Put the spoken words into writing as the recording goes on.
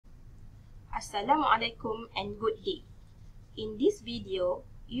Assalamualaikum and good day. In this video,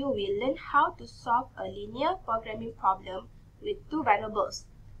 you will learn how to solve a linear programming problem with two variables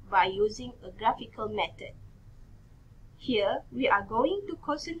by using a graphical method. Here, we are going to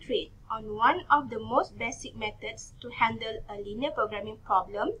concentrate on one of the most basic methods to handle a linear programming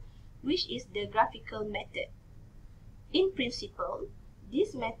problem, which is the graphical method. In principle,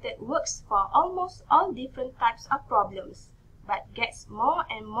 this method works for almost all different types of problems, but gets more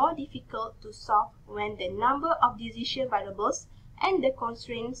and more difficult to solve when the number of decision variables and the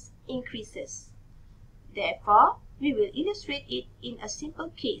constraints increases. Therefore, we will illustrate it in a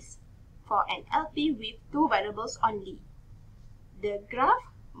simple case for an LP with two variables only. The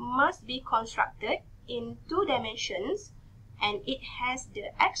graph must be constructed in two dimensions and it has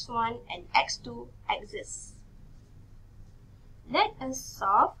the x1 and x2 axes. Let us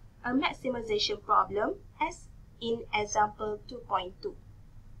solve a maximization problem as in example 2.2.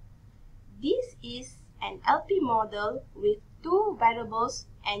 This is an LP model with two variables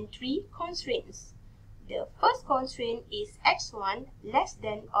and three constraints. The first constraint is x1 less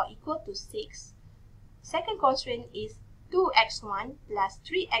than or equal to 6. Second constraint is 2x1 plus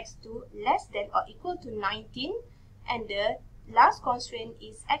 3x2 less than or equal to 19. And the last constraint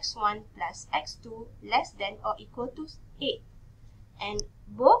is x1 plus x2 less than or equal to 8. And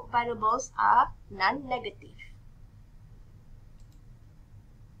both variables are non-negative.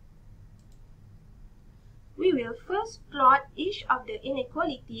 We will first plot each of the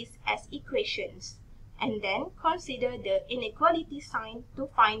inequalities as equations and then consider the inequality sign to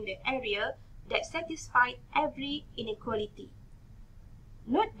find the area that satisfies every inequality.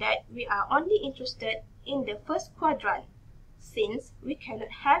 Note that we are only interested in the first quadrant since we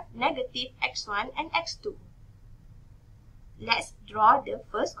cannot have negative x1 and x2. Let's draw the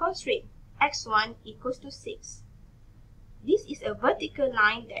first constraint, x1 equals to 6. This is a vertical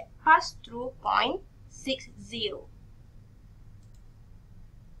line that passes through point 60.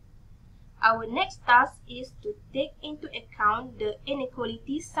 Our next task is to take into account the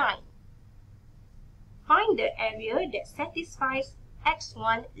inequality sign. Find the area that satisfies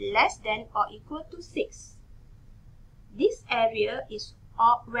x1 less than or equal to 6. This area is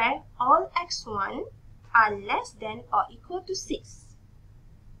where all x1 are less than or equal to 6.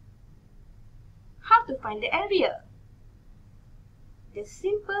 How to find the area? The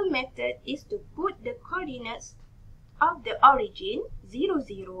simple method is to put the coordinates of the origin 0,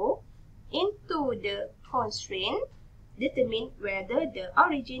 0 into the constraint, determine whether the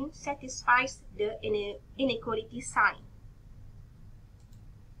origin satisfies the inequality sign.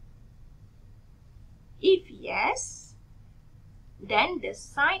 If yes, then the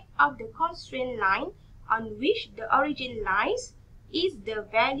side of the constraint line on which the origin lies is the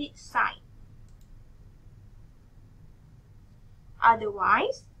valid side.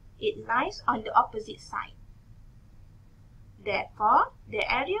 Otherwise, it lies on the opposite side. Therefore, the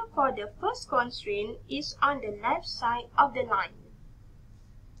area for the first constraint is on the left side of the line.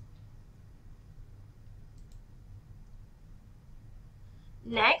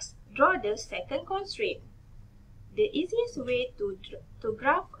 Next, draw the second constraint. The easiest way to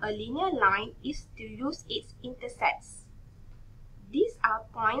graph a linear line is to use its intercepts. These are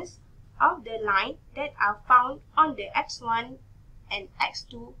points of the line that are found on the x1 and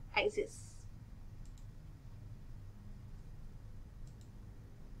x2 axes.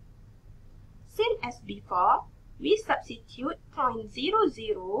 Same as before, we substitute point 0,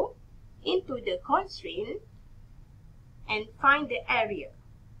 0 into the constraint and find the area.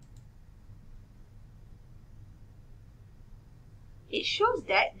 It shows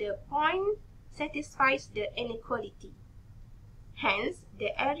that the point satisfies the inequality. Hence,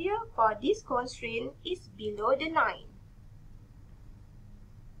 the area for this constraint is below the line.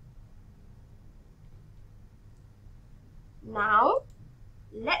 Now,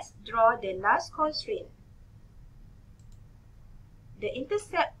 let's draw the last constraint. The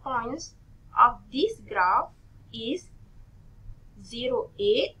intercept points of this graph is 0,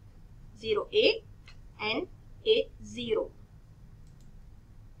 8, 0, 8 and 8, 0.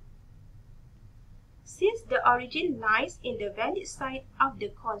 Since the origin lies in the valid side of the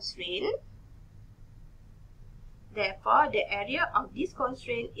constraint, therefore the area of this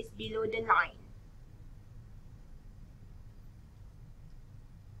constraint is below the line.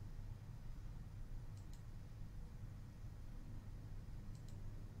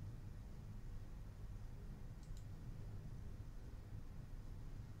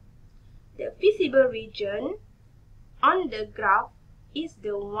 The feasible region on the graph is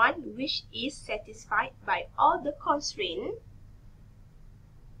the one which is satisfied by all the constraints.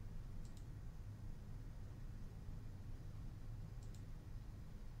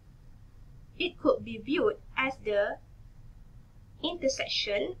 It could be viewed as the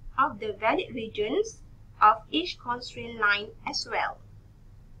intersection of the valid regions of each constraint line as well.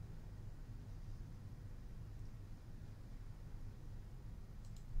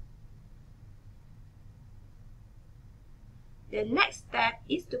 The next step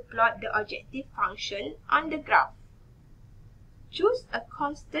is to plot the objective function on the graph. Choose a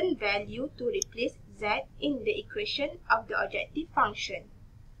constant value to replace z in the equation of the objective function.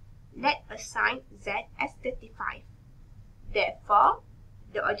 Let's assign z as 35. Therefore,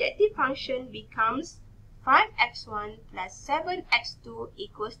 the objective function becomes 5x1 plus 7x2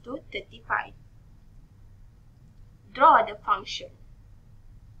 equals to 35. Draw the function.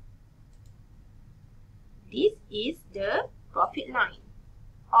 This is the profit line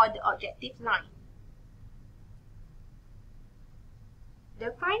or the objective line.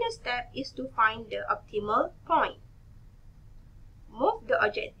 The final step is to find the optimal point. Move the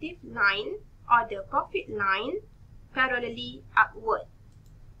objective line or the profit line parallelly upward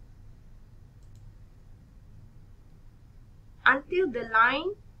until the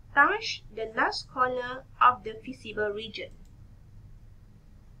line touches the last corner of the feasible region.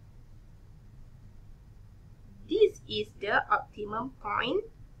 This is the optimum point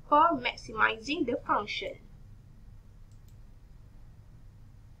for maximizing the function.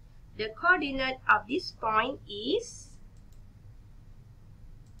 The coordinate of this point is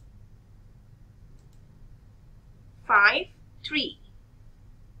 5, 3.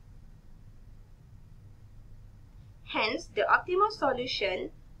 Hence, the optimal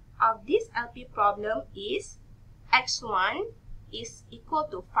solution of this LP problem is x1 is equal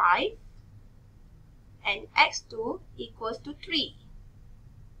to 5 and x2 equals to 3.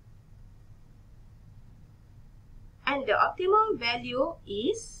 And the optimal value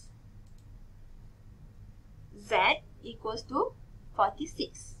is z equals to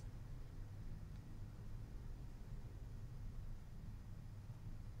 46.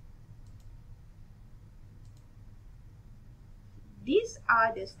 These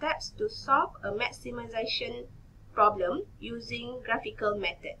are the steps to solve a maximization problem using graphical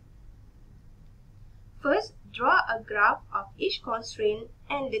method. First, draw a graph of each constraint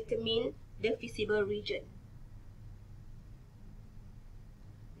and determine the feasible region.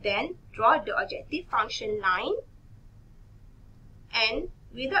 Then, draw the objective function line and,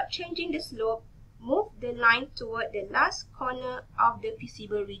 without changing the slope, move the line toward the last corner of the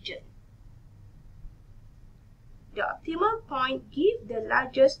feasible region. The optimal point gives the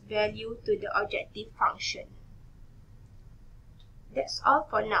largest value to the objective function. That's all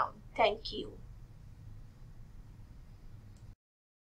for now. Thank you.